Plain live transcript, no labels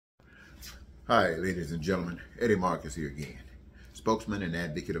Hi, ladies and gentlemen. Eddie Marcus here again, spokesman and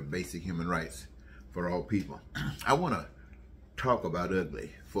advocate of basic human rights for all people. I want to talk about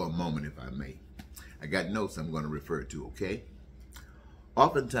ugly for a moment, if I may. I got notes I'm going to refer to, okay?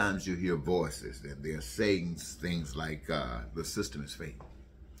 Oftentimes you hear voices and they're saying things like the system is fake.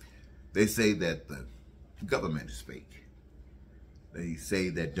 They say that the government is fake. They say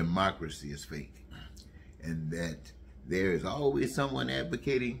that democracy is fake, and that there is always someone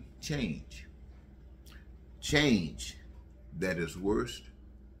advocating change. Change that is worse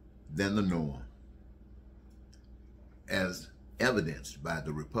than the norm, as evidenced by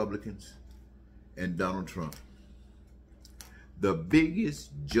the Republicans and Donald Trump. The biggest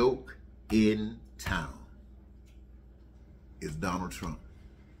joke in town is Donald Trump.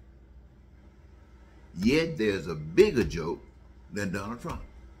 Yet there's a bigger joke than Donald Trump,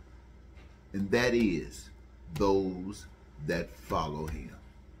 and that is those that follow him.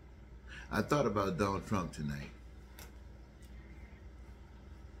 I thought about Donald Trump tonight.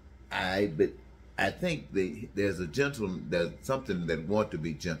 But I think there's something that want to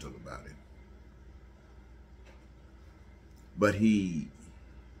be gentle about it. But he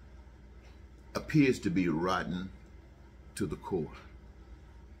appears to be rotten to the core.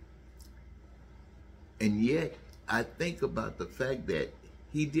 And yet, I think about the fact that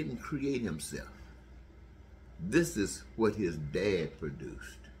he didn't create himself. This is what his dad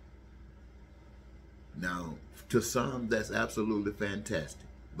produced. Now, to some, that's absolutely fantastic.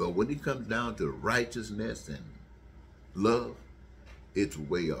 But when it comes down to righteousness and love, it's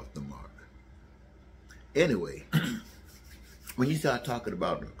way off the mark. Anyway, when you start talking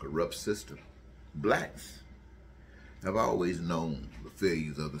about a corrupt system, blacks have always known the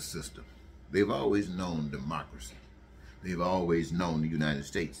failures of the system. They've always known democracy. They've always known the United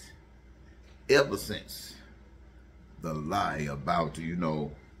States. Ever since the lie about,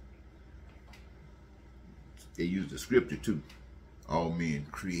 they use the scripture too, all men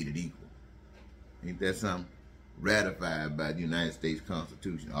created equal. Ain't that something? Ratified by the United States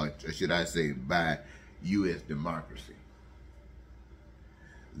Constitution, or should I say by U.S. democracy.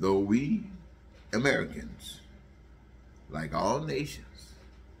 Though we Americans, like all nations,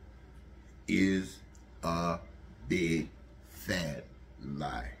 is a big fat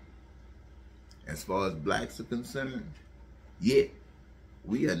lie. As far as blacks are concerned, yet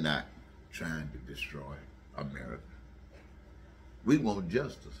we are not trying to destroy America. We want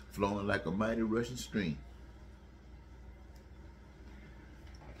justice flowing like a mighty rushing stream.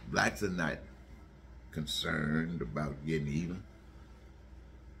 Blacks are not concerned about getting even.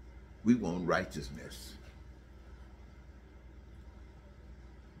 We want righteousness.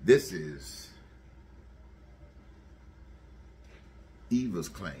 This is Eva's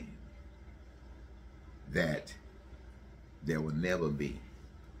claim that there will never be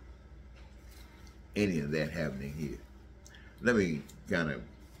any of that happening here. Let me kind of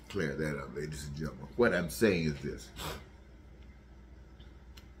clear that up, ladies and gentlemen. What I'm saying is this.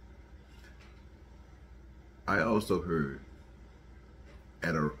 I also heard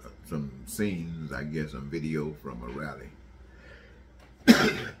at some scenes, I guess, on video from a rally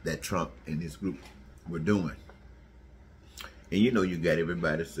that Trump and his group were doing. And you got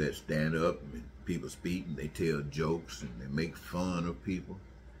everybody that stand up and people speak and they tell jokes and they make fun of people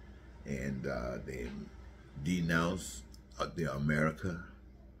and they denounce the America,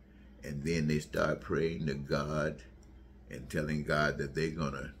 and then they start praying to God and telling God that they're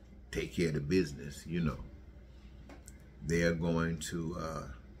gonna take care of the business. They're going to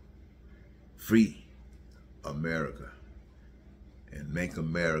free America and make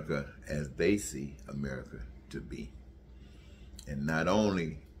America as they see America to be. And not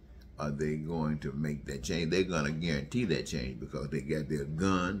only are they going to make that change, they're going to guarantee that change, because they got their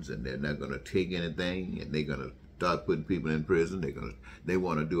guns and they're not going to take anything, and they're going to start putting people in prison. They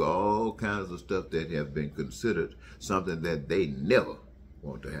want to do all kinds of stuff that have been considered something that they never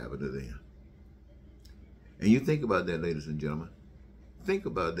want to happen to them. And you think about that, ladies and gentlemen. Think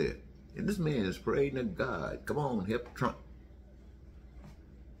about that. And this man is praying to God. Come on, help Trump.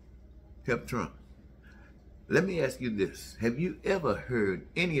 Help Trump. Let me ask you this. Have you ever heard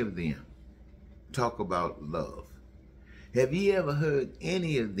any of them talk about love? Have you ever heard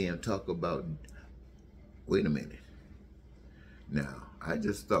any of them talk about, wait a minute. Now, I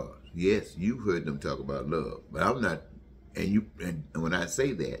just thought, yes, you've heard them talk about love, but I'm not, and when I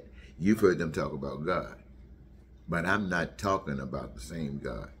say that, you've heard them talk about God, but I'm not talking about the same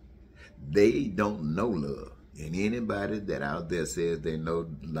God. They don't know love. And anybody that out there says they know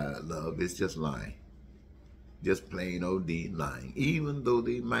love is just lying. just plain old lying. Even though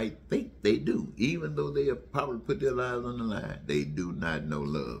they might think they do, even though they have probably put their lives on the line, they do not know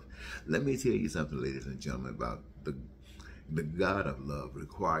love. Let me tell you something, ladies and gentlemen, about the God of love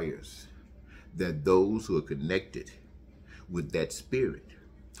requires that those who are connected with that spirit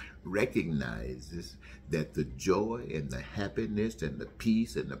recognizes that the joy and the happiness and the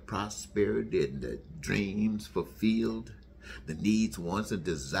peace and the prosperity and the dreams fulfilled, the needs, wants, and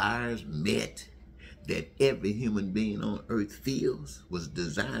desires met that every human being on earth feels was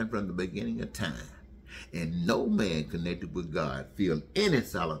designed from the beginning of time. And no man connected with God feels any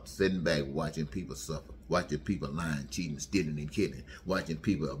solace sitting back watching people suffer, watching people lying, cheating, stealing, and killing, watching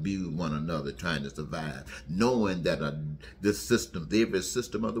people abuse one another, trying to survive, knowing that this system, every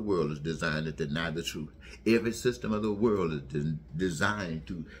system of the world is designed to deny the truth. Every system of the world is designed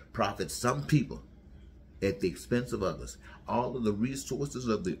to profit some people at the expense of others. All of the resources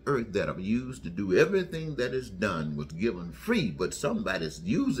of the earth that are used to do everything that is done was given free, but somebody's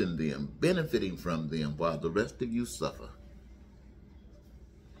using them, benefiting from them, while the rest of you suffer.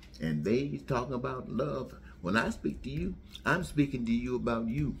 And they talking about love. When I speak to you, I'm speaking to you about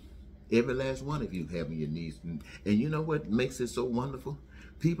you. Every last one of you having your needs. And you know what makes it so wonderful?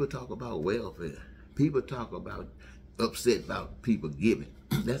 People talk about welfare. People talk about upset about people giving.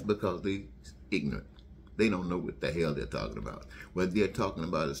 That's because they're ignorant. They don't know what the hell they're talking about. What they're talking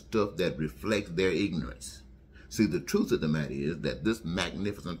about is stuff that reflects their ignorance. See, the truth of the matter is that this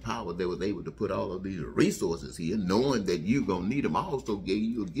magnificent power that was able to put all of these resources here, knowing that you're going to need them, also gave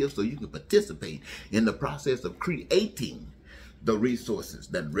you a gift so you can participate in the process of creating the resources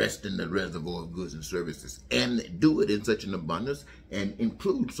that rest in the reservoir of goods and services, and do it in such an abundance and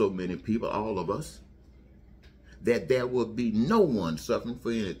include so many people, all of us, that there will be no one suffering for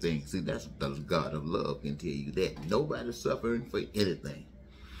anything. See, that's the God of love can tell you that. Nobody's suffering for anything.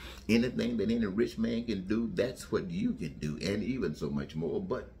 Anything that any rich man can do, that's what you can do, and even so much more.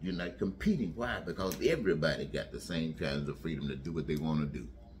 But you're not competing. Why? Because everybody got the same kinds of freedom to do what they want to do.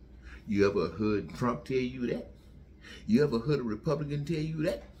 You ever heard Trump tell you that? You ever heard a Republican tell you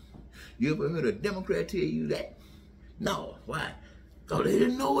that? You ever heard a Democrat tell you that? No. Why? Because they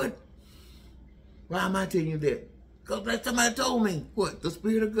didn't know it. Why am I telling you that? Because that's somebody told me. What? The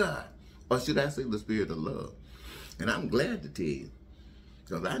Spirit of God. Or should I say the Spirit of love? And I'm glad to tell you.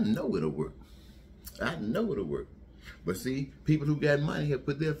 Because I know it'll work. I know it'll work. But see, people who got money have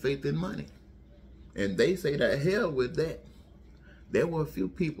put their faith in money. And they say to hell with that. There were a few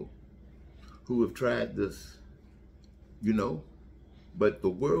people who have tried this, you know, but the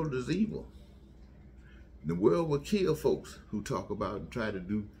world is evil. The world will kill folks who talk about and try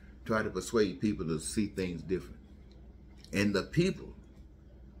to persuade people to see things different. And the people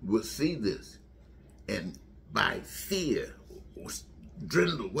will see this and by fear or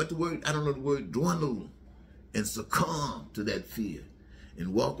dwindle, what the word? I don't know the word, dwindle, and succumb to that fear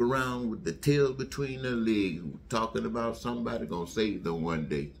and walk around with the tail between their legs talking about somebody gonna save them one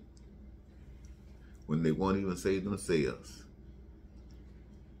day when they won't even save themselves.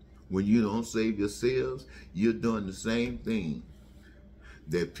 When you don't save yourselves, you're doing the same thing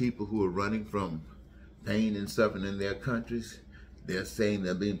that people who are running from pain and suffering in their countries, they're saying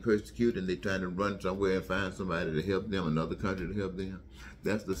they're being persecuted and they're trying to run somewhere and find somebody to help them, another country to help them.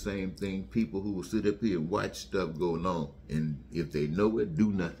 That's the same thing. People who will sit up here and watch stuff go along, and if they know it,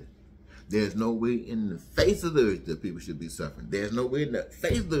 do nothing. There's no way in the face of the earth that people should be suffering. There's no way in the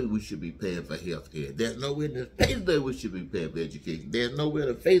face of the earth we should be paying for health care. There's no way in the face of the earth we should be paying for education. There's no way in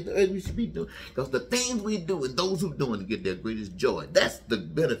the face of the earth we should be doing. Because the things we do and those who do it to get their greatest joy, that's the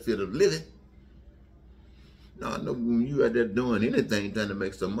benefit of living. No, I know when you out there doing anything trying to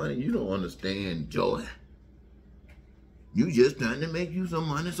make some money, you don't understand joy. You just trying to make you some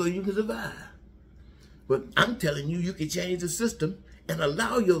money so you can survive. But I'm telling you, you can change the system and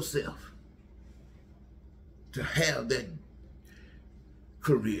allow yourself to have that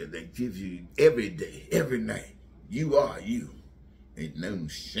career that gives you every day, every night. You are you. Ain't no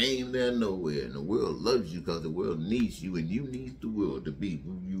shame there nowhere. And the world loves you because the world needs you, and you need the world to be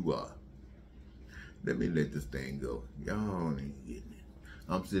who you are. Let me let this thing go. Y'all ain't getting it.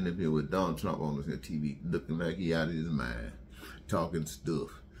 I'm sitting up here with Donald Trump on the TV looking like he out of his mind. Talking stuff.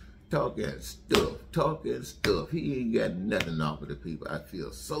 Talking stuff. He ain't got nothing off of the people. I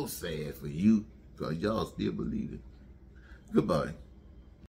feel so sad for you because y'all still believe it. Goodbye.